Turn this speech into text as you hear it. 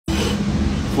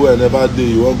Fool never dey,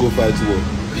 you won't go fight war.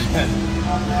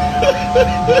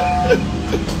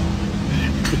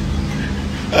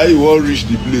 How you won't reach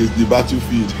the place, the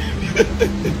battlefield?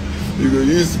 You go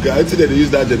use, I think they use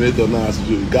that generator now as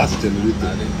usual, gas generator.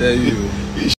 I didn't tell you.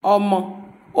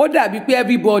 Ó dàbí pé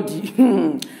everybody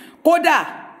kódà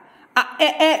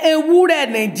ewúrẹ́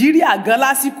Nàìjíríà gan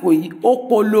lásìkò yìí ó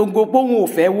polongo pé òun ò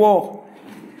fẹ́ wọ̀.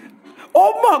 Ó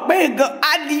mọ̀ pé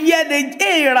adìyẹ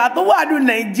èèrà tó wà ní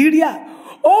Nàìjíríà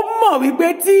ó mọ̀ wípé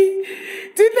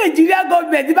tí Nàìjíríà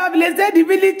gọ́ọ̀mẹ̀ntì bá fi lè send the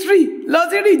military lọ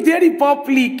sí Niger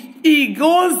Republic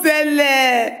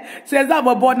ìgòsẹ̀lẹ̀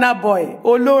ṣẹ̀ṣàbọ̀ burna boy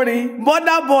olórin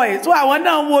burna boy tó àwọn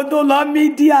náà wo tó lọ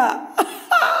mídíà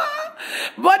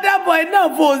burna boy náà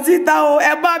fò síta o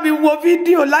ẹ bá mi wo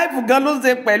fídíò láìpù gan ló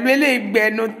ṣe pẹ̀lú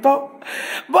eléègbẹ̀nu tán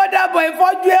burna boy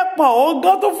fọ́jú ẹ̀ pọ̀ ó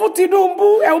gan tó fún Tinubu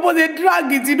ẹ wo bó ṣe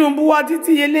dírágì Tinubu wá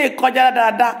títí eléè kọjá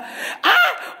dáadáa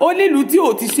ó nílùú tí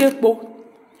ò ti ṣepo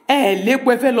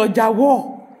lépo ẹ fẹ́ lọ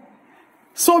jáwọ́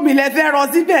sómi lẹ fẹ́ rọ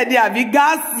síbẹ̀ ni àbí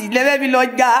gáàsì lẹ́fẹ́ fi lọ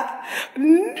já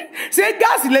ṣé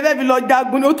gáàsì lẹ́fẹ́ fi lọ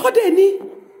jagun ni ó tọ́ dé ní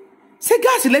ṣé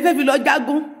gáàsì lẹ́fẹ́ fi lọ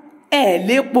jagun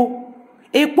lépo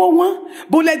epo wọn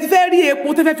bó lẹ ti fẹ́ rí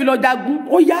epo tó fẹ́ fi lọ jagun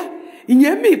ó yá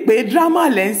ìyẹn mi pé dírámà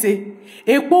lẹ́ ń ṣe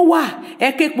epo wà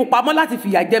ẹ̀kẹ́ epo pamọ́ láti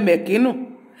fìyà jẹ mẹ̀kínù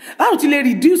láti ti lè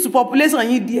reduce population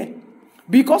yín díẹ̀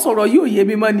because ọ̀rọ̀ yìí ò yé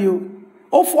mi mọ́ ni o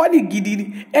ó fọ́ ní gidi ni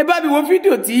ẹ bá mi wo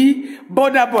fídíò tí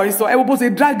burna boy sọ ẹ wo bó ṣe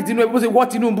drag Tinubu ẹ wo bó ṣe wọ́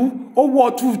Tinubu ó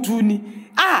wọ́ túùtù ni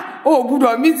ó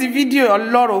gbúdọ̀ miss fídíò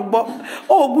Ọlọ́run gbọ́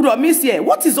ó gbúdọ̀ miss ẹ.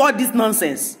 What is all this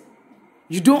nonsense?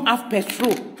 You don't have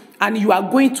petrol and you are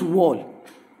going to war.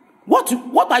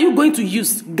 What are you going to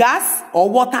use? Gas or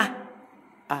water?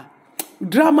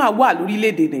 Drama wà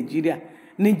lórílẹ̀-èdè Nàìjíríà.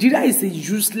 Nigeria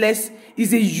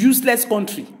is a useless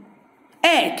country.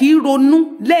 Kì í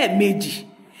ronú lẹ́ẹ̀mejì.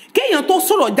 Kéèyàn tó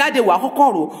sọ̀rọ̀ jáde wà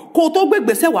kọ́kọ́ rò kó tó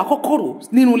gbégbèsè wà kọ́kọ́ rò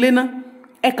nínú ilé náà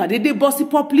ẹ kàn déédéé bọ́ sí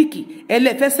public ẹ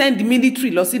lè fẹ́ send military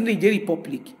lọ sí Niger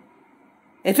Republic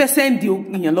ẹ fẹ́ send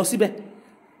èèyàn lọ síbẹ̀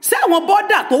ṣé àwọn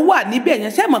bọ́dà tó wà níbẹ̀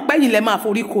yẹn ṣé mọ̀ pẹ́yìn lẹ máa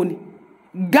forí ko ni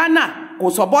Ghana kò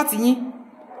sọ́bọ́ọ̀tì yín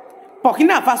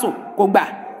Burkina Faso kò gbà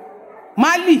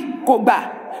Mali kò gbà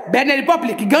Benin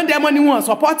Republic gandẹ́mọ́ ni wọ́n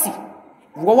sọ́pọ́ọ̀tì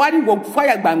wọ́n wá ní wọ́n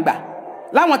fàyà gbangba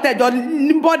láwọn tẹ́jọ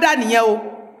ní bọ́dà nìyẹn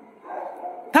o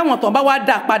táwọn tán bá wá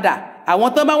dà padà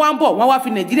àwọn tán bá wá ń bọ̀ wọ́n wá fi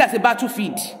Nàìjíríà ṣe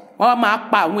battlefield wọ́n wá máa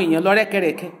pa àwọn èèyàn lọ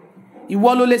rẹ́kẹrẹ́kẹ́ ìwọ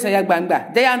ló lè ṣẹ̀yà gbangba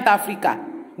giant Africa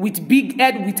with big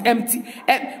head with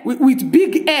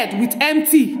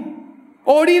empty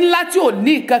orí ńlá tí ò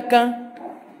ní kankan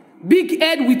big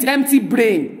head with empty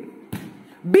brain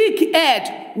big head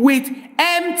with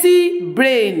empty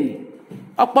brain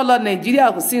ọpọlọ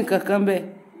Nàìjíríà kò sí nǹkan kan bẹ́ẹ̀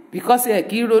because ẹ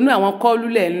kì í ronú àwọn kọ́ọ̀lù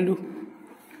lẹ̀ ń lù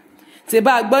ṣe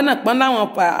bá gbọ́ náà pọ́n láwọn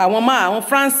àwọn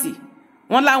France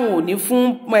wọ́n láwọn ò ní fún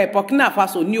Burkina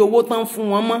Faso ní owó tán fún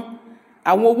wọn mọ́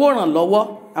àwọn owó ràn lọ́wọ́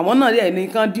àwọn náà rẹ̀ ní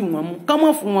kán dì wọ́n mú kán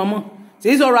mọ̀ fún wọn mọ́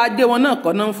ṣèyí sọ̀rọ̀ ajé wọn náà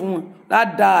kọ́ náà fún wọn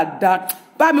dáadáa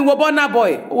bá mi wo burna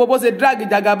boy owó bó ṣe drag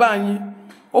jagaba yín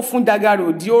ó fún jagara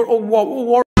òdi ó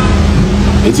wọ́.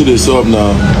 Wetin dey sup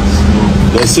now?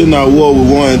 Dem say na war we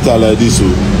wan enter like this o.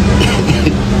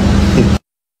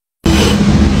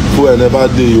 Fool never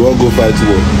dey, you wan go fight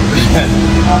war.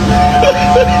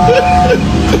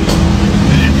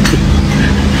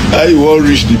 How you won't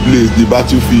reach the place, the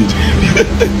battlefield?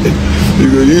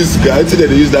 You go use, I think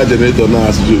they use that generator now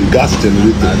as usual, gas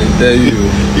generator. I didn't tell you.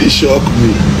 He shocked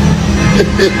me.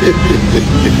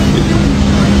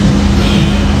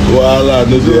 Voila,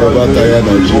 no dey ever tire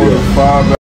Nigeria.